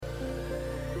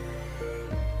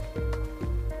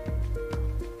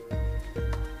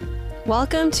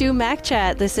Welcome to Mack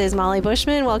Chat. This is Molly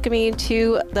Bushman welcoming you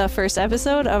to the first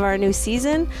episode of our new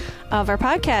season of our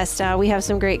podcast. We have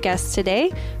some great guests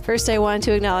today. First, I want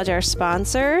to acknowledge our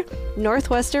sponsor.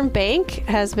 Northwestern Bank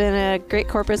has been a great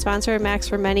corporate sponsor of Mack's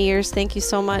for many years. Thank you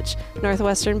so much,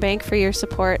 Northwestern Bank, for your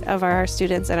support of our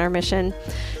students and our mission.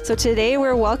 So today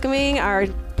we're welcoming our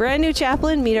brand new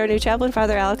chaplain. Meet our new chaplain,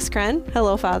 Father Alex Kren.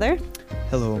 Hello, Father.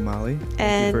 Hello, Molly.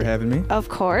 Thank you for having me. Of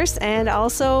course. And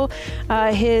also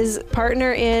his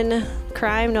partner in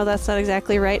crime. No, that's not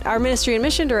exactly right. Our ministry and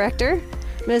mission director,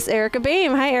 Miss Erica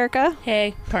Boehm. Hi, Erica.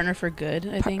 Hey. Partner for good,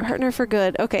 I think. Partner for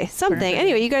good. Okay, something.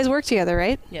 Anyway, you guys work together,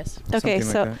 right? Yes. Okay,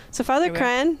 so Father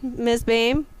Kren, Ms.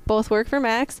 Boehm, both work for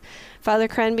Mack's. Father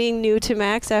Kren being new to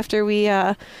Mack's after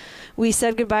we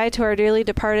said goodbye to our dearly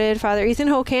departed Father Ethan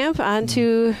Hokamp on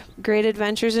to great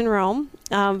adventures in Rome.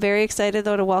 Very excited,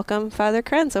 though, to welcome Father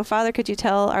Kren. So, Father, could you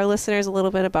tell our listeners a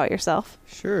little bit about yourself?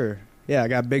 Sure. Yeah, I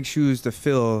got big shoes to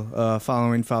fill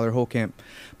following Father Hokamp.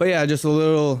 But, yeah, just a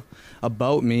little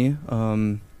about me.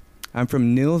 I'm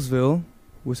from Neillsville,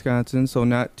 Wisconsin, so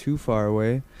not too far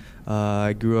away.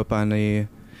 I grew up on a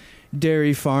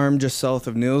dairy farm just south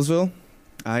of Neillsville.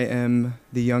 I am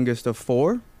the youngest of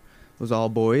four. It was all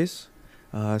boys.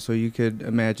 So you could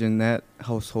imagine that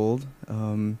household.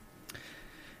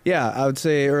 I would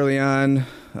say early on,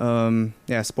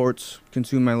 sports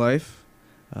consumed my life.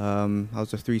 I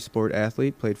was a three-sport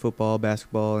athlete, played football,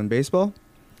 basketball, and baseball.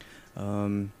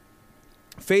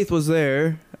 Faith was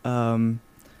there. I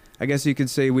guess you could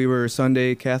say we were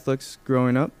Sunday Catholics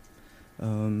growing up.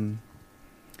 Throughout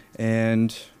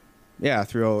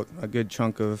a good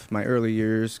chunk of my early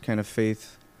years, kind of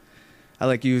faith. I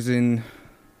like using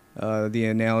the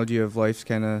analogy of life's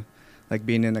kind of like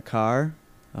being in a car.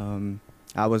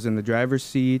 I was in the driver's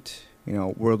seat,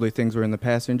 worldly things were in the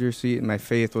passenger seat, and my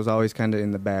faith was always kind of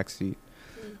in the back seat.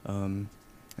 And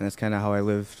that's kind of how I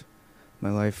lived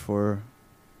my life for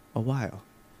a while.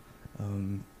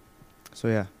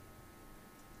 Yeah,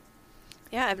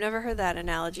 I've never heard that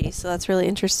analogy, so that's really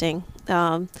interesting.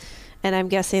 And I'm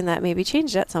guessing that maybe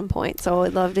changed at some point. So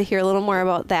I'd love to hear a little more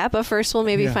about that. But first, we'll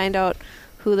maybe find out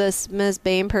who this Ms.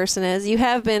 Boehm person is. You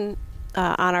have been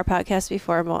on our podcast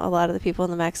before. A lot of the people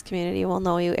in the Mack's community will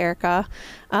know you, Erica.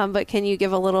 But can you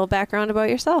give a little background about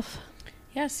yourself?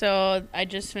 Yeah, so I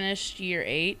just finished year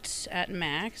 8 at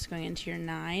Mack's, going into year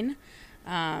 9.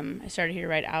 I started here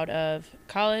right out of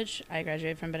college. I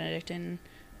graduated from Benedictine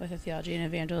with a theology and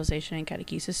evangelization and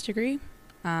catechesis degree.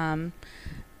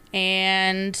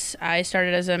 And I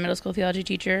started as a middle school theology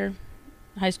teacher,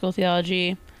 high school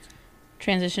theology,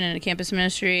 transitioned into campus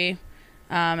ministry,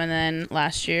 and then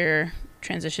last year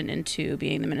transitioned into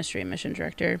being the ministry and mission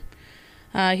director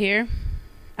here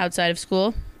outside of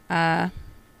school. I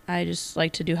just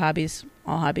like to do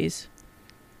all hobbies,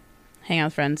 hang out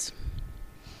with friends.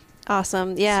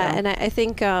 Awesome. Yeah, and I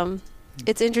think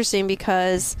it's interesting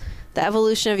because the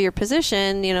evolution of your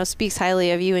position, speaks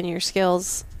highly of you and your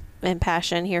skills and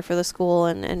passion here for the school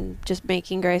and just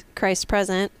making Christ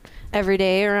present every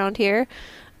day around here.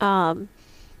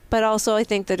 But also I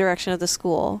think the direction of the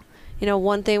school.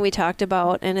 One thing we talked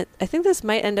about, and I think this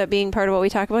might end up being part of what we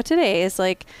talk about today, is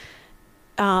like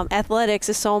athletics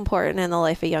is so important in the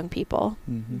life of young people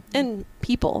and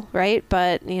people, right?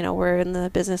 But, we're in the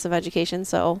business of education.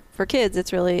 So for kids,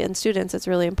 and students, it's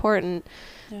really important.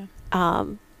 Yeah.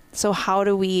 So how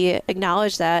do we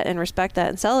acknowledge that and respect that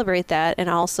and celebrate that and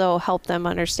also help them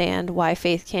understand why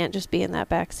faith can't just be in that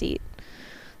back seat?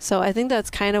 So I think that's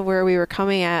kind of where we were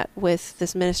coming at with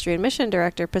this ministry and mission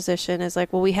director position is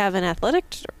like, well, we have an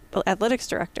athletics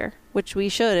director, which we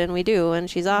should and we do, and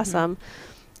she's awesome.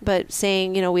 But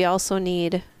saying, we also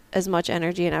need as much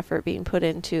energy and effort being put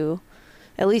into,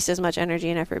 at least as much energy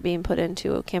and effort being put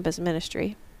into campus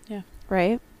ministry. Yeah.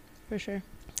 Right? For sure.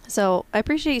 So I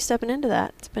appreciate you stepping into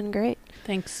that. It's been great.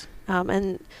 Thanks.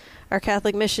 And our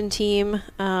Catholic mission team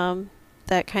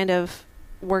that kind of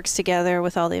works together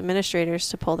with all the administrators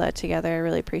to pull that together. I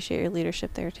really appreciate your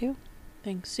leadership there too.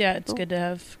 Thanks. Yeah, it's good to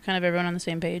have kind of everyone on the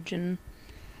same page and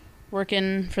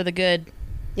working for the good.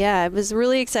 Yeah, I was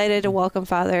really excited to welcome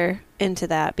Father into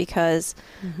that because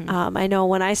I know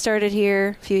when I started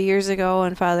here a few years ago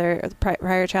and the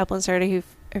prior chaplain started here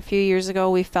a few years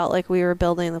ago, we felt like we were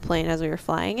building the plane as we were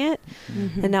flying it.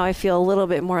 And now I feel a little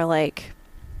bit more like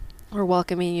we're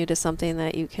welcoming you to something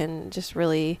that you can just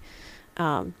really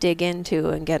dig into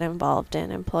and get involved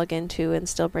in and plug into and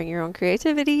still bring your own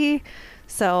creativity.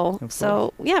 So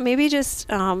yeah, maybe just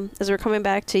as we're coming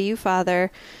back to you,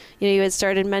 Father, you had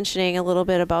started mentioning a little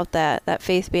bit about that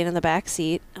faith being in the back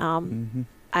seat.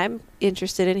 I'm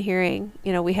interested in hearing,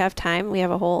 we have time. We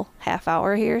have a whole half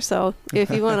hour here. So if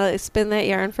you want to spin that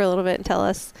yarn for a little bit and tell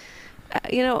us,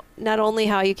 not only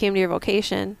how you came to your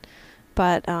vocation,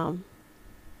 but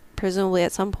presumably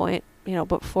at some point,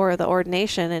 before the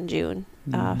ordination in June,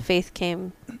 faith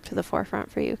came to the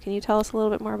forefront for you. Can you tell us a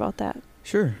little bit more about that?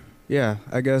 Sure. Yeah,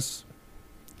 I guess,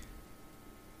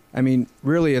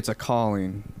 really it's a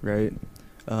calling, right?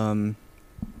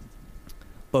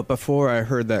 But before I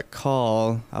heard that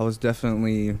call, I was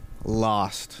definitely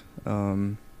lost.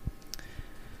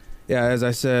 As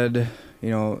I said,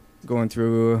 going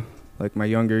through like my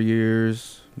younger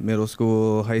years, middle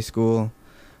school, high school,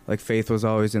 like faith was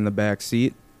always in the back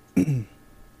seat.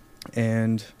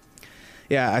 And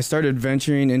I started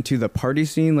venturing into the party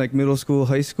scene like middle school,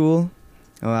 high school.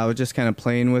 I was just kind of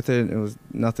playing with it. It was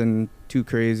nothing too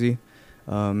crazy.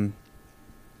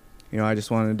 I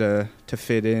just wanted to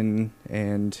fit in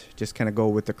and just kind of go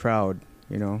with the crowd,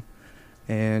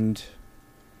 And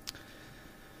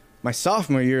my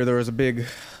sophomore year, there was a big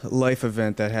life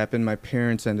event that happened. My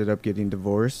parents ended up getting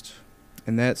divorced,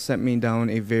 and that sent me down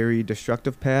a very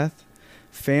destructive path.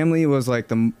 Family was like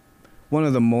one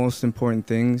of the most important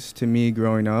things to me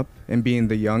growing up, and being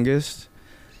the youngest.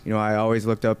 I always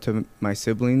looked up to my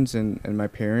siblings and my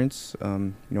parents.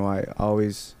 I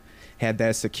always had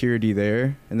that security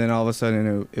there, and then all of a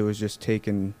sudden it was just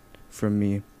taken from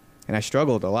me, and I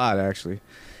struggled a lot actually.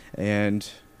 And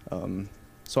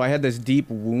so I had this deep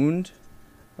wound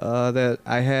that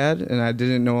I had, and I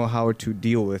didn't know how to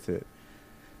deal with it.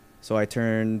 So I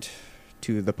turned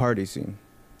to the party scene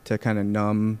to kind of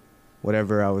numb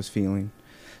whatever I was feeling.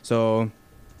 So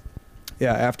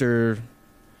after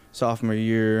sophomore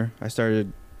year, I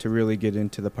started to really get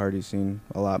into the party scene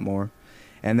a lot more,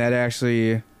 and that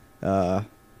actually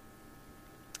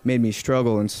made me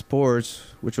struggle in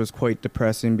sports, which was quite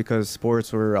depressing because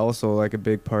sports were also like a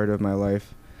big part of my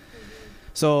life.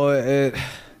 So it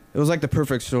was like the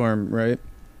perfect storm, right?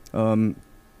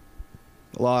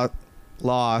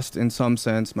 Lost in some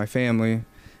sense my family,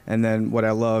 and then what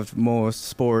I loved most,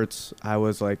 sports, I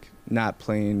was like not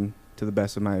playing to the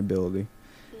best of my ability.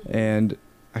 And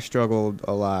I struggled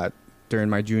a lot during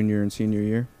my junior and senior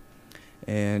year.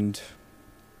 And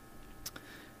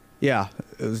it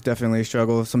was definitely a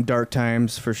struggle. Some dark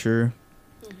times for sure.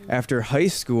 After high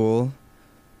school,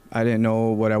 I didn't know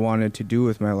what I wanted to do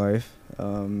with my life.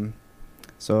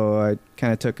 So I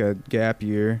kind of took a gap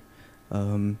year.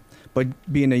 But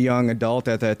being a young adult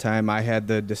at that time, I had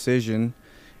the decision,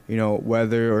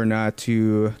 whether or not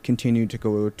to continue to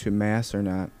go to Mass or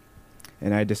not.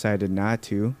 And I decided not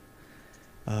to.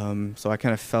 So I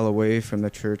kind of fell away from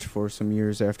the church for some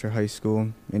years after high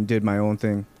school and did my own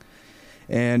thing.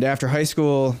 And after high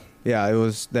school, it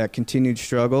was that continued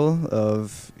struggle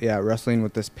of, wrestling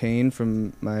with this pain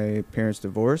from my parents'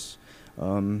 divorce,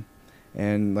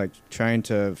 and like trying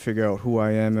to figure out who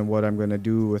I am and what I'm going to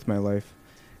do with my life.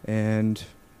 And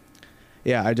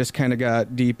I just kind of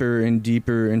got deeper and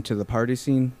deeper into the party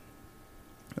scene.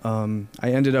 I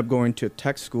ended up going to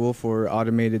tech school for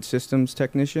automated systems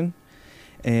technician,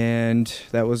 and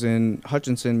that was in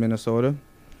Hutchinson, Minnesota.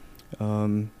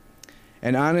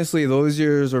 And honestly, those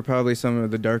years were probably some of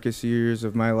the darkest years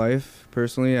of my life.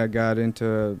 Personally, I got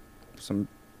into some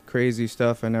crazy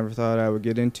stuff I never thought I would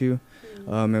get into. It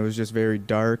was just very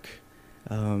dark.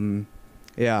 I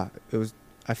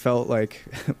felt like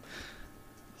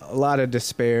a lot of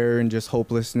despair and just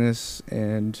hopelessness.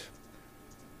 And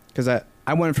because I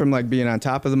went from like being on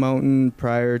top of the mountain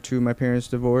prior to my parents'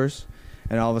 divorce,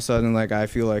 and all of a sudden, like, I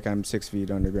feel like I'm 6 feet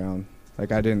underground.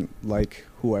 Like, I didn't like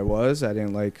who I was. I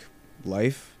didn't like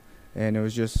life, and it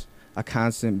was just a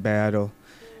constant battle.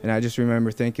 And I just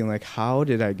remember thinking, like, how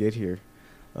did I get here?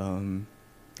 And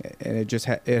it just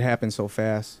it happened so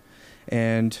fast.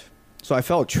 And so I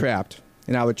felt trapped,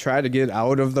 and I would try to get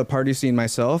out of the party scene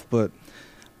myself, but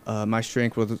my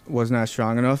strength was not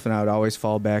strong enough, and I would always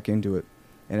fall back into it.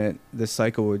 And the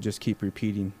cycle would just keep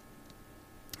repeating.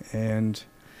 And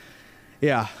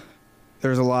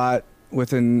there's a lot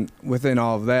within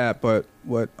all of that, but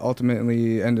what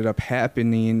ultimately ended up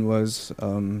happening was,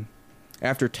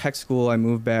 after tech school, I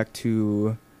moved back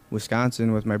to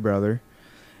Wisconsin with my brother,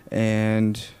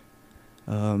 and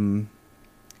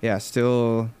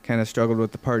still kind of struggled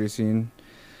with the party scene.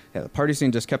 The party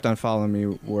scene just kept on following me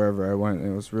wherever I went,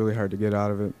 and it was really hard to get out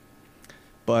of it.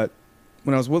 But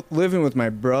when I was living with my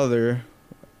brother,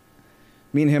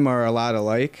 me and him are a lot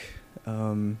alike.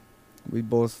 We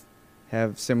both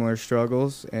have similar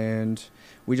struggles, and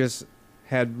we just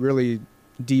had really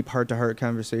deep heart-to-heart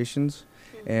conversations,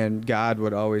 and God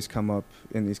would always come up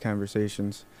in these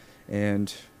conversations.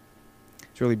 And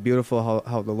it's really beautiful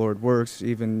how the Lord works,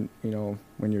 even,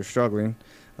 when you're struggling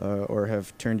or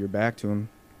have turned your back to him.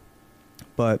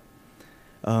 But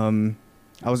I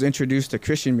was introduced to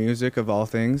Christian music, of all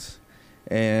things,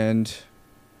 and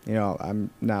I'm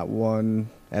not one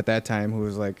at that time who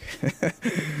was like,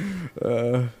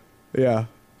 yeah.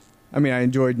 I mean, I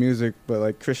enjoyed music, but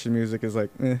like Christian music is like,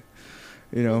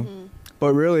 Mm-hmm.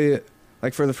 But really,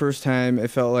 like for the first time, it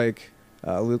felt like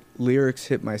lyrics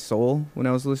hit my soul when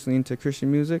I was listening to Christian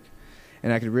music,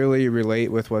 and I could really relate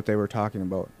with what they were talking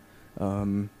about.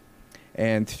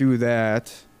 And through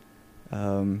that,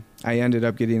 I ended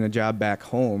up getting a job back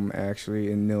home, actually,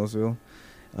 in Nilsville,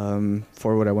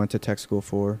 for what I went to tech school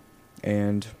for.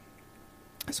 And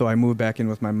so I moved back in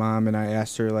with my mom, and I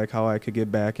asked her like how I could get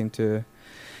back into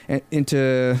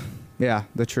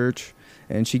the church.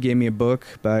 And she gave me a book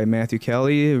by Matthew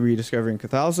Kelly, Rediscovering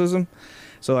Catholicism.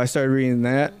 So I started reading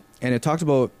that, and it talked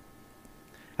about,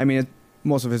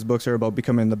 most of his books are about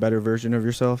becoming the better version of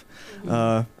yourself.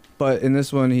 Mm-hmm. But in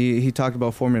this one, he talked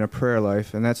about forming a prayer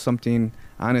life, and that's something,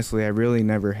 honestly, I really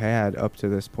never had up to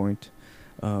this point.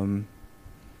 And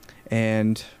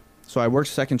so I worked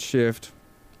second shift,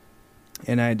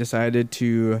 and I decided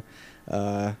to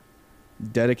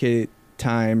dedicate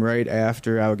time right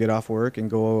after I would get off work and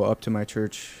go up to my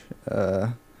church,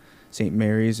 St.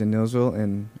 Mary's in Nilsville,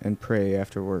 and pray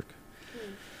after work.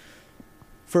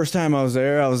 First time I was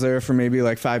there for maybe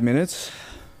like 5 minutes,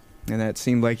 and that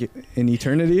seemed like an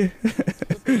eternity.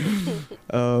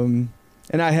 And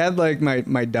I had like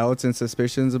my doubts and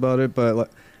suspicions about it, but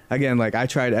again, like I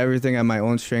tried everything on my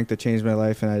own strength to change my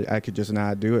life, and I could just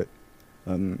not do it.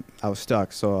 I was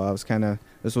stuck, so I was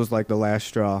this was like the last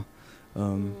straw.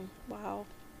 Wow.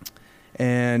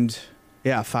 And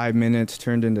 5 minutes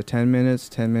turned into 10 minutes,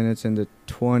 10 minutes into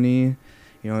 20.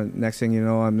 Next thing you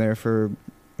know, I'm there for,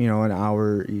 an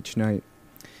hour each night.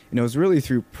 And it was really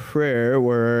through prayer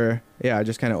where, I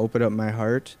just kind of opened up my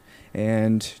heart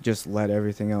and just let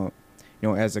everything out.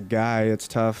 As a guy, it's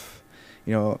tough.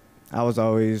 I was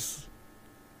always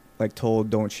like told,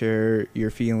 don't share your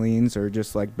feelings or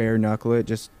just like bare knuckle it,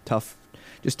 just tough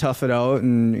it out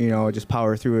and, just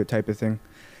power through it type of thing.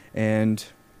 And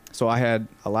so I had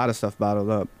a lot of stuff bottled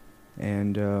up,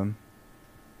 and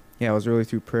it was really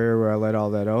through prayer where I let all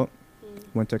that out.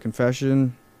 Went to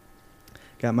confession,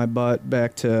 got my butt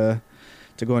back to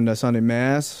going to Sunday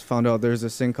Mass, found out there's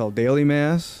this thing called daily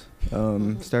Mass,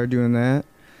 started doing that,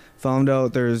 found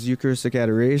out there's Eucharistic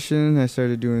adoration, I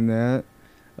started doing that,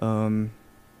 and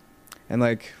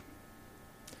like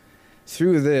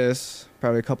through this,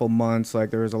 probably a couple months, like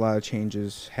there was a lot of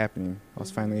changes happening. I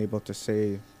was finally able to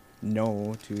say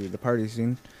no to the party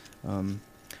scene.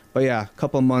 But a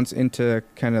couple months into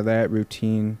kind of that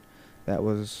routine, there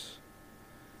was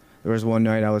one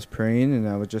night I was praying, and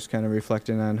I was just kind of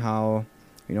reflecting on how,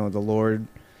 the Lord,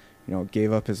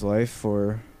 gave up his life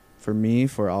for me,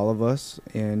 for all of us.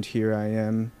 And here I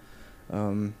am,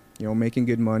 making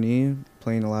good money,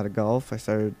 playing a lot of golf. I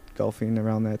started golfing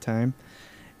around that time.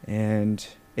 And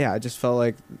I just felt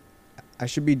like I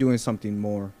should be doing something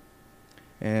more.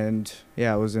 And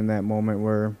it was in that moment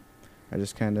where I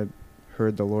just kind of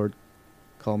heard the Lord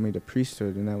call me to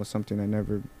priesthood, and that was something I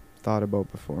never thought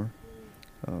about before.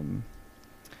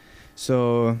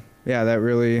 So that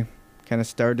really kind of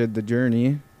started the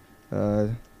journey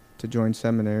to join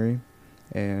seminary.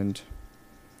 And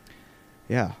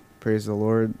praise the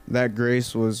Lord. That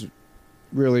grace was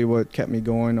really what kept me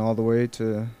going all the way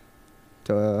to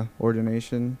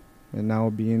ordination and now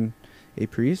being a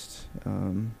priest.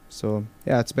 So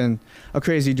it's been a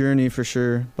crazy journey for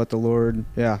sure, but the Lord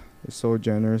is so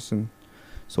generous and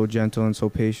so gentle and so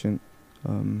patient.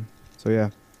 So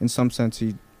in some sense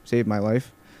he saved my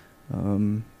life.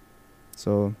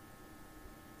 So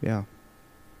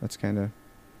that's kind of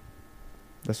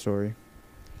the story.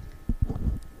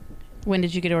 When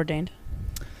did you get ordained?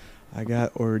 I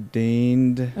got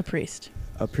ordained A priest.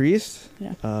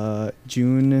 Yeah.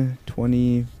 June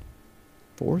 24th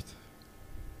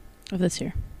Of this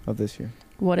year.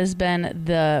 What has been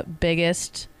the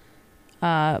biggest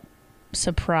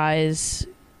surprise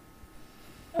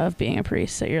of being a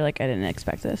priest that you're like, I didn't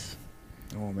expect this?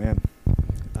 Oh, man.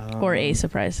 Or a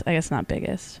surprise. I guess not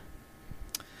biggest.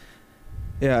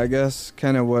 Yeah, I guess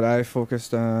kind of what I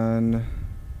focused on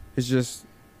is just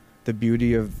the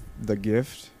beauty of the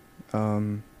gift.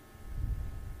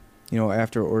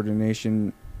 After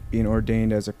ordination, being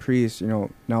ordained as a priest,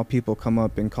 now people come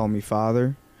up and call me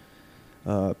father.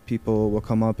 People will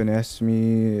come up and ask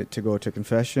me to go to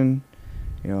confession.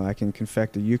 I can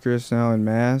confect the Eucharist now in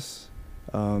Mass.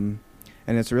 And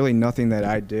it's really nothing that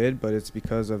I did, but it's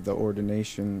because of the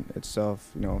ordination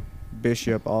itself.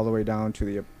 bishop all the way down to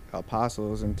the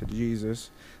apostles and to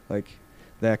Jesus, like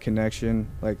that connection,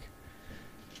 like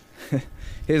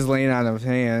his laying on of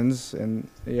hands, and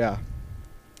yeah,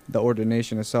 the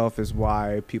ordination itself is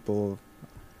why people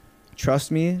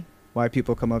trust me, why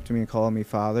people come up to me and call me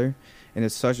Father, and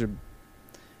it's such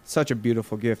a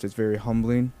beautiful gift. It's very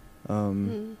humbling.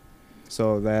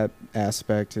 So that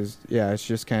aspect is, yeah, it's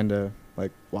just kind of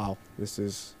like, wow,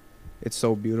 it's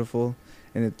so beautiful,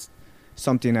 and it's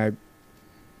something I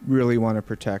really want to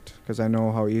protect, because I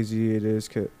know how easy it is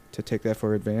to take that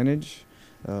for advantage.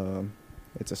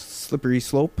 It's a slippery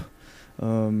slope.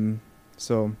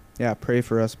 So yeah, pray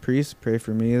for us priests, pray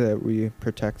for me that we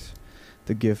protect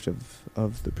the gift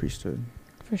of the priesthood.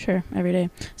 For sure, every day.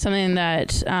 Something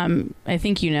that I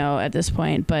think you know at this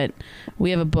point, but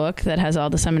we have a book that has all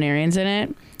the seminarians in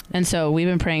it. And so we've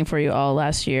been praying for you all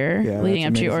last year, leading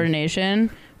up to your ordination.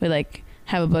 We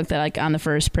have a book that on the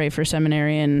first pray for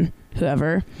seminarian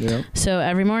whoever. Yep. So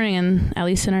every morning, at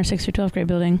least in our 6th through 12th grade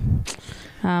building,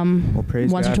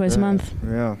 once or twice a month.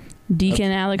 Yeah.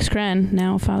 Deacon Alex Kren,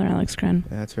 now Father Alex Kren.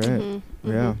 That's right.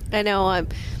 Mm-hmm. Yeah. I know.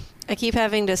 I keep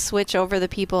having to switch over the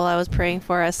people I was praying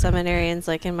for as seminarians,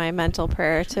 in my mental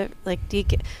prayer, to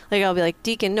deacon. I'll be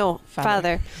deacon, no,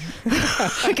 Father.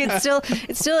 It's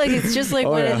just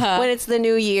when it's the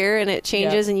new year and it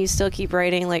changes, and you still keep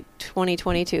writing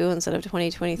 2022 instead of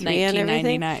 2023 and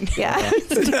everything. 1999. Yeah.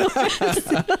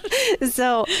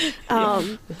 So,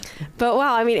 but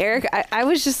wow, I mean, Eric, I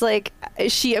was just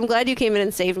I'm glad you came in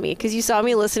and saved me, because you saw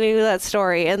me listening to that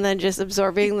story and then just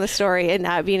absorbing the story and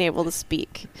not being able to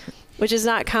speak, which is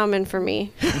not common for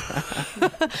me.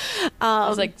 It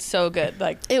was so good.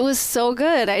 It was so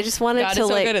good. I just wanted God to is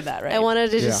so good at that, right? I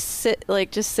wanted to just sit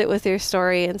with your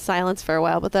story in silence for a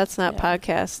while, but that's not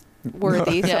podcast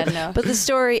worthy. No. But the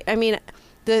story, I mean,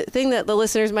 the thing that the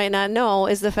listeners might not know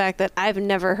is the fact that I've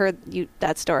never heard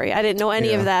that story. I didn't know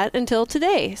any of that until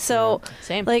today. So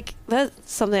same.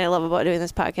 That's something I love about doing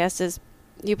this podcast is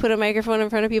you put a microphone in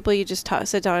front of people, you just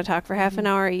sit down and talk for half an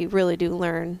hour. You really do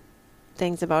learn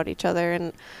things about each other.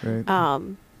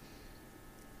 And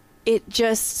it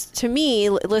just, to me,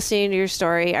 listening to your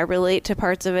story, I relate to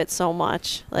parts of it so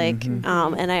much. And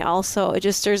I also, it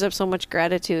just stirs up so much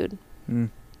gratitude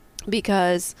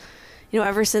because,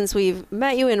 ever since we've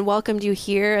met you and welcomed you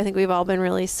here, I think we've all been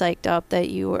really psyched up that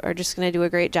you are just going to do a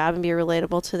great job and be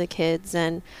relatable to the kids.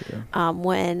 And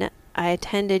when I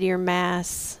attended your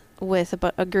Mass with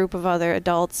a group of other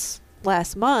adults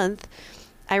last month,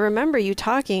 I remember you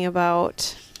talking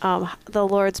about the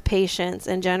Lord's patience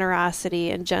and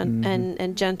generosity and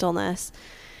and gentleness.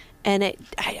 And at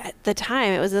the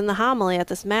time, it was in the homily at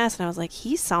this Mass, and I was like,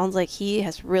 he sounds like he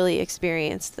has really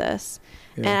experienced this.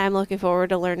 Yeah. And I'm looking forward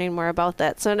to learning more about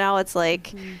that. So now it's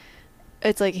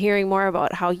it's hearing more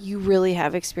about how you really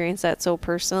have experienced that so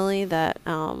personally that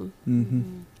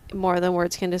more than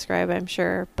words can describe, I'm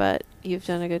sure. But you've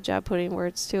done a good job putting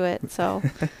words to it. So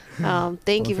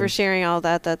thank you for sharing all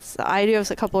that. I do have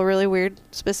a couple of really weird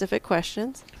specific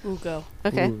questions. Ooh, go.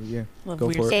 Okay. Ooh, yeah. Love go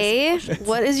for it.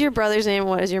 What is your brother's name?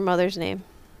 What is your mother's name?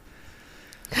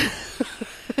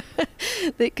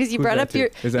 Because you brought up your...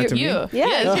 Is that to me? Yeah,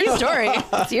 it's your story.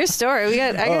 It's your story.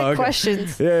 I got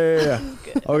questions. Yeah.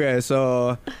 Okay,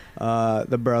 so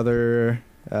the brother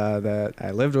that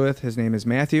I lived with, his name is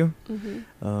Matthew.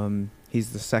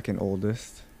 He's the second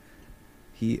oldest.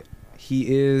 He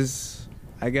is,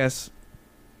 I guess,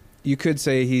 you could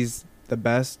say he's the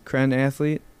best Kren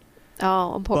athlete.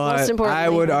 Oh, most but importantly. I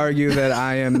would argue that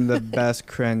I am the best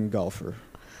Kren golfer.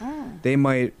 They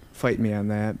might fight me on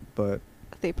that, but...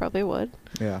 They probably would.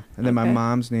 Yeah. And then my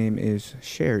mom's name is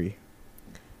Sherry.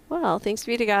 Well, thanks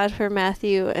be to God for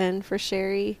Matthew and for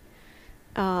Sherry.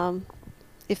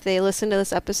 If they listen to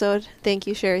this episode, thank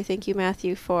you, Sherry. Thank you,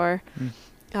 Matthew, for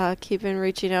keeping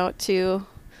reaching out to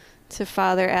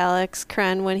Father Alex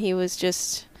Kren when he was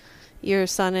just your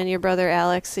son and your brother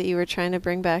Alex that you were trying to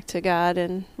bring back to God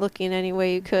and looking any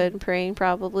way you could, praying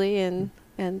probably, and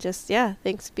just,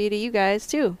 thanks be to you guys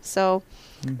too. So,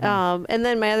 and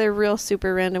then my other real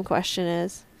super random question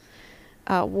is,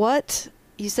 what,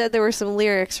 you said there were some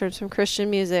lyrics from some Christian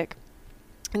music,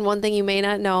 and one thing you may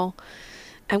not know,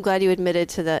 I'm glad you admitted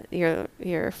to that,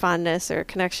 your fondness or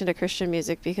connection to Christian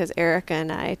music, because Erica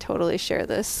and I totally share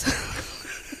this.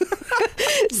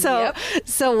 So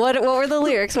what were the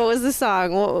lyrics? What was the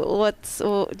song? What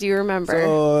do you remember?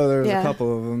 So there's a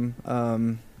couple of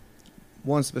them.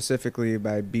 One specifically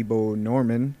by Bebo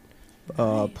Norman,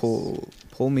 nice.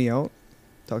 Pull Me Out.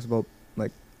 Talks about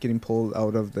getting pulled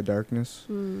out of the darkness.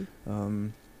 And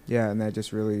that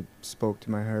just really spoke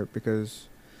to my heart because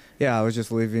I was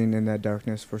just living in that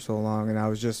darkness for so long, and I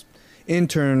was just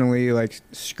internally like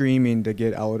screaming to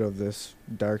get out of this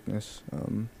darkness.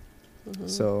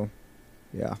 So,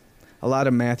 yeah, a lot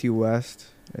of Matthew West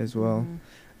as well.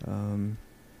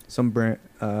 Some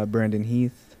Brandon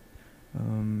Heath.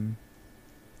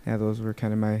 Yeah, those were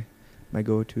kind of my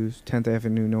go-tos. 10th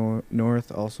Avenue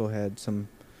North also had some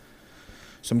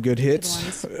good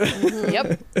hits.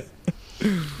 Yep.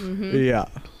 Yeah.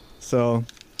 So.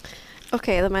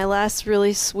 Okay, then my last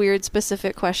really weird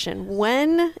specific question.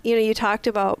 When, you talked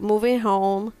about moving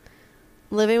home,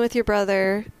 living with your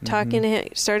brother, talking to him,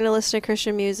 starting to listen to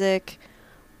Christian music.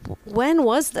 When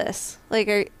was this? Like,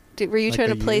 were you like trying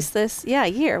to place this? Yeah,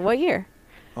 year. What year?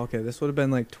 Okay, this would have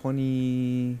been like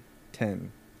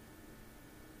 2010.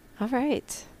 All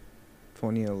right.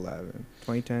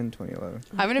 2010, 2011.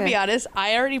 I'm going to be honest.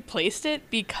 I already placed it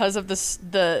because of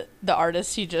the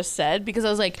artist you just said, because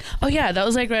I was like, oh yeah, that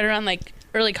was like right around like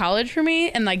early college for me,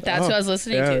 and like that's what I was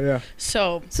listening to. Yeah.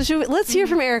 So let's hear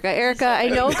from Erica. Erica, I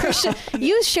know Christian.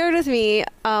 You shared with me,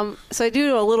 so I do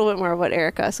know a little bit more about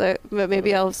Erica. But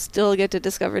maybe I'll still get to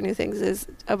discover new things. Is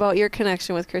about your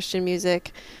connection with Christian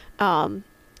music.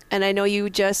 And I know you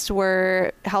just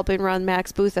were helping run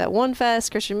Mack's booth at One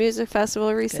Fest, Christian Music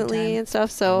Festival recently and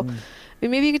stuff. So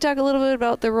maybe you could talk a little bit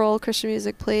about the role Christian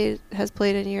music has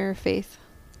played in your faith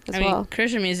as well. I mean,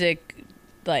 Christian music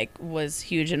was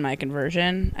huge in my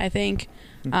conversion, I think.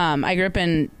 I grew up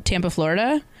in Tampa,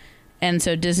 Florida. And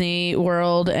so Disney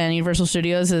World and Universal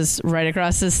Studios is right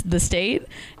across the state.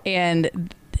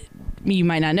 And you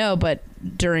might not know, but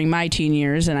during my teen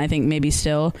years, and I think maybe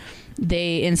still,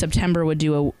 they in September would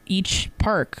do each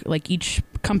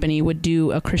company would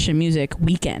do a Christian music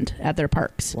weekend at their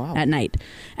parks at night.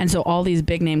 And so all these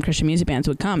big name Christian music bands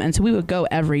would come. And so we would go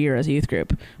every year as a youth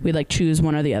group. We'd choose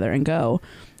one or the other and go.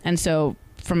 And so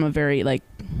from a very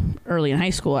early in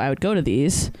high school, I would go to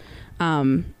these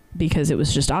because it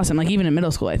was just awesome. Even in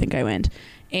middle school, I think I went.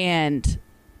 And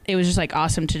it was just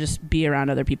awesome to just be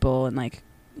around other people and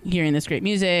hearing this great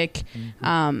music.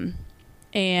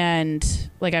 And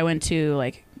I went to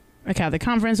a Catholic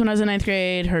conference when I was in 9th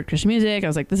grade, heard Christian music. I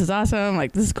was like, this is awesome.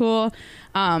 This is cool.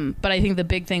 But I think the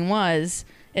big thing was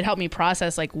it helped me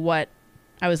process what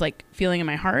I was feeling in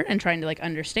my heart and trying to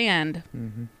understand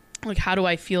how do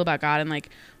I feel about God and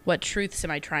what truths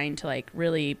am I trying to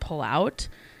really pull out,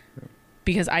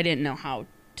 because I didn't know how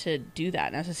to do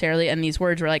that necessarily. And these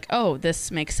words were oh,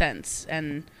 this makes sense.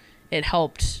 And it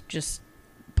helped just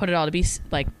put it all to be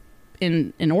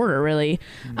in order, really.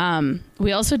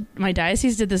 We also, my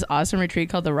diocese did this awesome retreat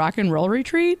called the Rock and Roll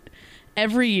Retreat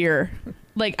every year.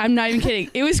 I'm not even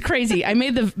kidding. It was crazy. I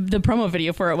made the promo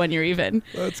video for it one year even.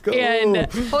 Let's go. And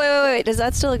wait. Does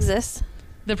that still exist?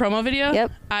 The promo video?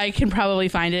 Yep. I can probably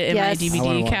find it in my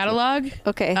DVD catalog.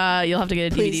 Okay. You'll have to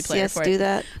get a DVD player for it. Yes, do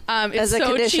that. As a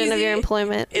condition cheesy. of your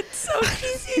employment. It's so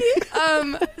cheesy.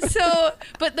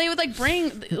 But they would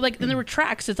bring, and there were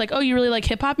tracks. It's oh, you really like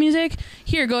hip hop music?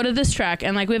 Here, go to this track.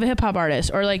 And we have a hip hop artist.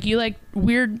 Or you like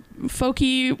weird,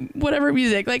 folky, whatever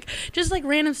music. Just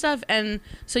random stuff. And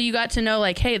so you got to know,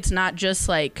 hey, it's not just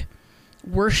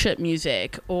worship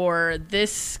music or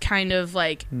this kind of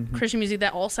Christian music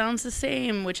that all sounds the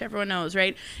same, which everyone knows,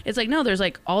 right? It's no, there's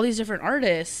all these different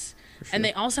artists and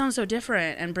they all sound so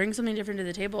different and bring something different to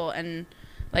the table. And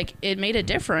it made a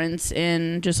difference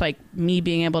in just me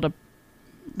being able to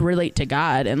relate to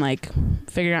God and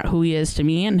figuring out who he is to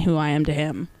me and who I am to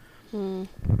him.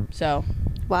 So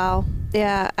wow.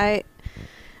 Yeah,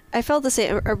 I felt the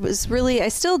same. I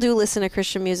still do listen to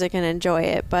Christian music and enjoy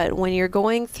it, but when you're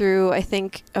going through, I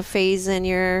think, a phase in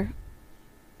your,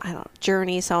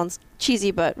 journey sounds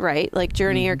cheesy, but right,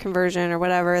 journey or conversion or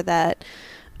whatever, that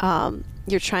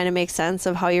you're trying to make sense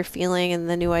of how you're feeling and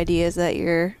the new ideas that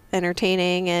you're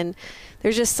entertaining, and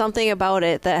there's just something about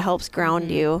it that helps ground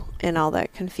you in all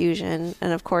that confusion.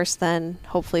 And of course, then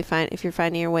hopefully if you're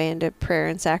finding your way into prayer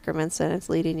and sacraments, then it's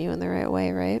leading you in the right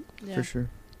way, right? Yeah. For sure.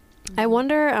 I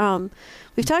wonder,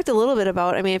 we've talked a little bit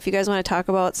about, if you guys want to talk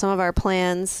about some of our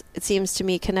plans, it seems to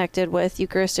me connected with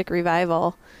Eucharistic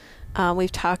Revival.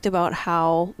 We've talked about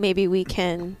how maybe we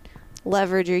can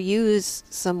leverage or use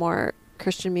some more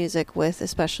Christian music with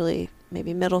especially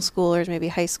maybe middle schoolers, maybe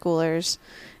high schoolers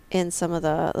in some of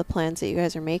the plans that you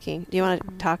guys are making. Do you want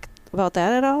to talk about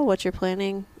that at all? What you're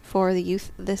planning for the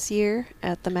youth this year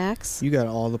at the Max? You got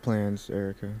all the plans,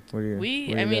 Erica.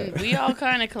 We all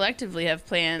kind of collectively have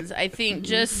plans. I think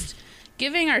just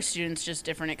giving our students just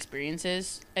different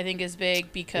experiences, I think, is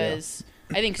big, because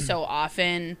I think so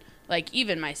often,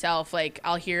 even myself,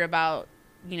 I'll hear about,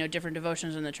 different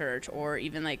devotions in the church, or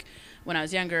even when I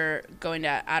was younger going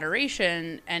to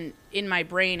adoration, and in my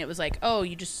brain it was oh,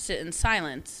 you just sit in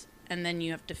silence and then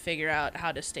you have to figure out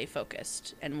how to stay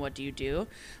focused and what do you do.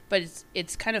 But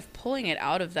it's kind of pulling it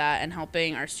out of that and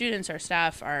helping our students, our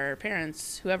staff, our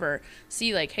parents, whoever,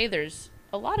 see like, hey, there's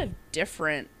a lot of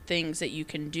different things that you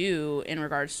can do in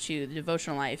regards to the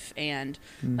devotional life and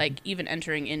like even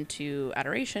entering into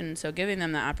adoration. So giving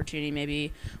them the opportunity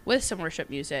maybe with some worship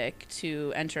music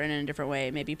to enter in a different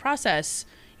way, maybe process,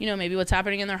 you know, maybe what's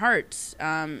happening in their hearts,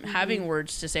 having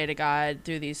words to say to God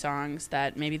through these songs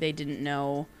that maybe they didn't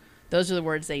know those are the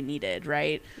words they needed,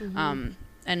 right? And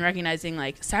recognizing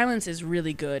like silence is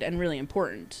really good and really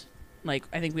important. Like,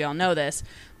 I think we all know this,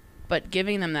 but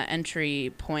giving them that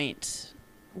entry point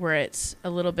where it's a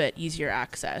little bit easier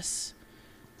access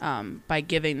by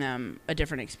giving them a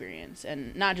different experience,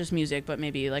 and not just music, but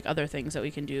maybe like other things that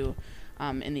we can do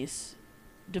in these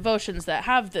devotions that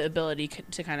have the ability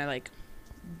to kind of like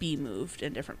be moved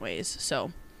in different ways.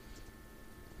 So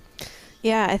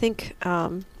yeah, I think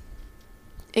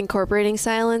incorporating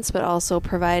silence, but also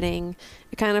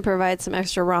it kind of provides some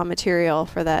extra raw material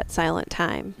for that silent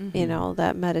time, you know,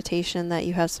 that meditation, that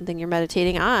you have something you're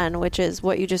meditating on, which is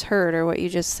what you just heard or what you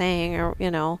just sang or, you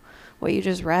know, what you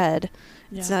just read.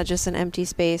 Yeah. It's not just an empty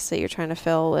space that you're trying to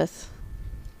fill with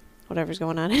whatever's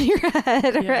going on in your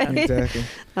head, right? Exactly.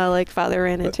 Like Father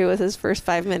ran into with his first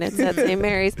 5 minutes at St.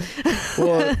 Mary's.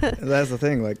 Well, that's the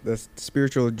thing, like the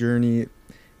spiritual journey,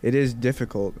 it is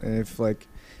difficult. And if like,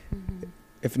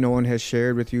 if no one has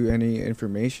shared with you any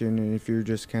information, and if you're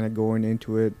just kind of going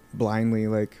into it blindly,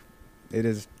 like, it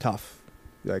is tough.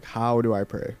 Like, how do I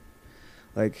pray?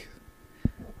 Like,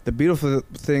 the beautiful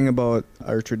thing about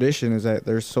our tradition is that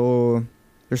there's so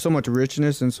much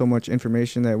richness and so much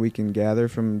information that we can gather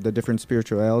from the different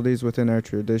spiritualities within our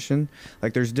tradition.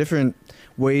 Like, there's different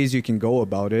ways you can go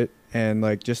about it, and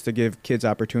like, just to give kids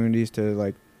opportunities to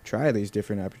like try these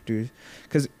different opportunities,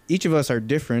 because each of us are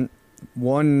different.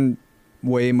 One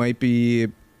way might be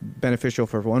beneficial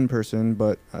for one person,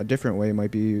 but a different way might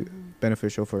be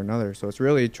beneficial for another. So it's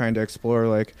really trying to explore,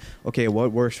 like, okay,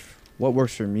 what works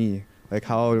for me? Like,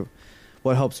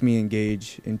 what helps me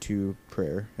engage into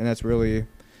prayer? And that's really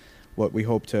what we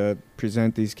hope to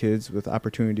present these kids with,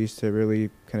 opportunities to really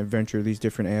kind of venture these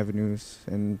different avenues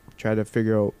and try to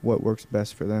figure out what works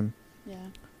best for them. Yeah.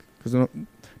 Because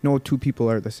no two people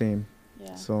are the same.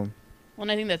 Yeah. So. Well,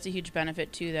 and I think that's a huge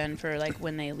benefit too then for like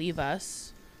when they leave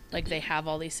us, like they have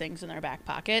all these things in their back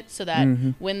pocket, so that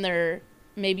when they're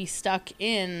maybe stuck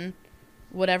in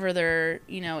whatever they're,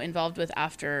 you know, involved with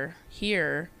after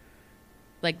here,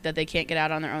 like that they can't get out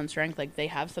on their own strength, like they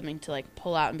have something to like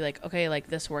pull out and be like, okay, like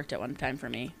this worked at one time for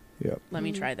me. Yep. Let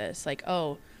me try this. Like,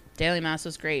 oh, daily mass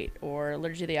was great, or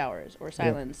liturgy of the hours, or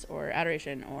silence, or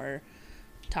adoration, or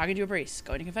talking to a priest,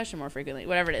 going to confession more frequently,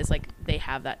 whatever it is, like they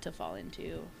have that to fall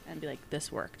into and be like,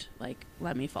 this worked. Like,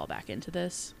 let me fall back into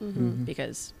this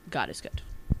because God is good.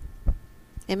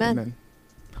 Amen.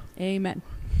 Amen.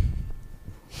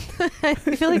 I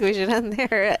feel like we should end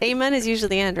there. Amen is usually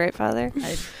the end, right, Father?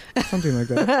 Something like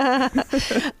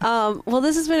that. Well,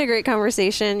 this has been a great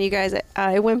conversation. You guys,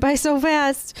 it went by so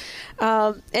fast.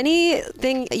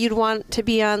 Anything you'd want to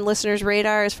be on listeners'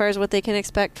 radar as far as what they can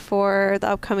expect for the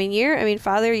upcoming year? I mean,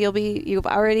 Father, you've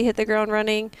already hit the ground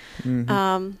running.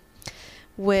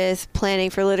 With planning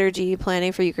for liturgy,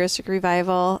 planning for Eucharistic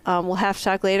revival. We'll have to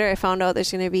talk later. I found out there's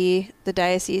going to be, the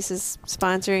diocese is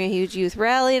sponsoring a huge youth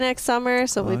rally next summer,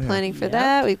 so we'll be planning for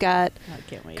that. We've got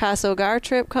Casa Hogar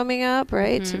trip coming up,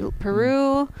 right, to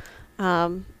Peru.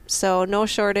 So no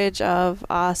shortage of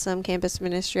awesome campus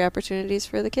ministry opportunities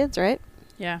for the kids, right?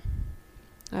 Yeah.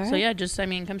 All right. So yeah, just, I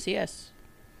mean, come see us.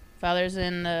 Father's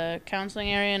in the counseling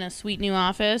area in a sweet new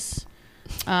office.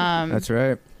 That's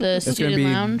right. The student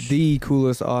lounge. It's going to be the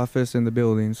coolest office in the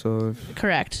building. So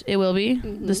correct. It will be.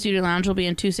 The student lounge will be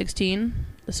in 216,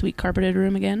 the sweet carpeted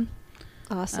room again.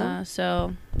 Awesome.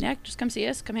 So yeah, just come see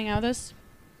us. Come hang out with us.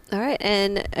 All right.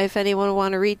 And if anyone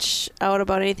want to reach out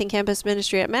about anything campus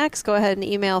ministry at Max, go ahead and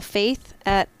email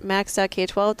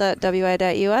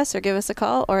faith@max.k12.wi.us or give us a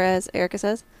call, or as Erica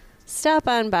says, stop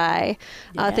on by.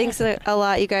 Thanks a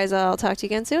lot, you guys. I'll talk to you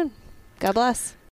again soon. God bless.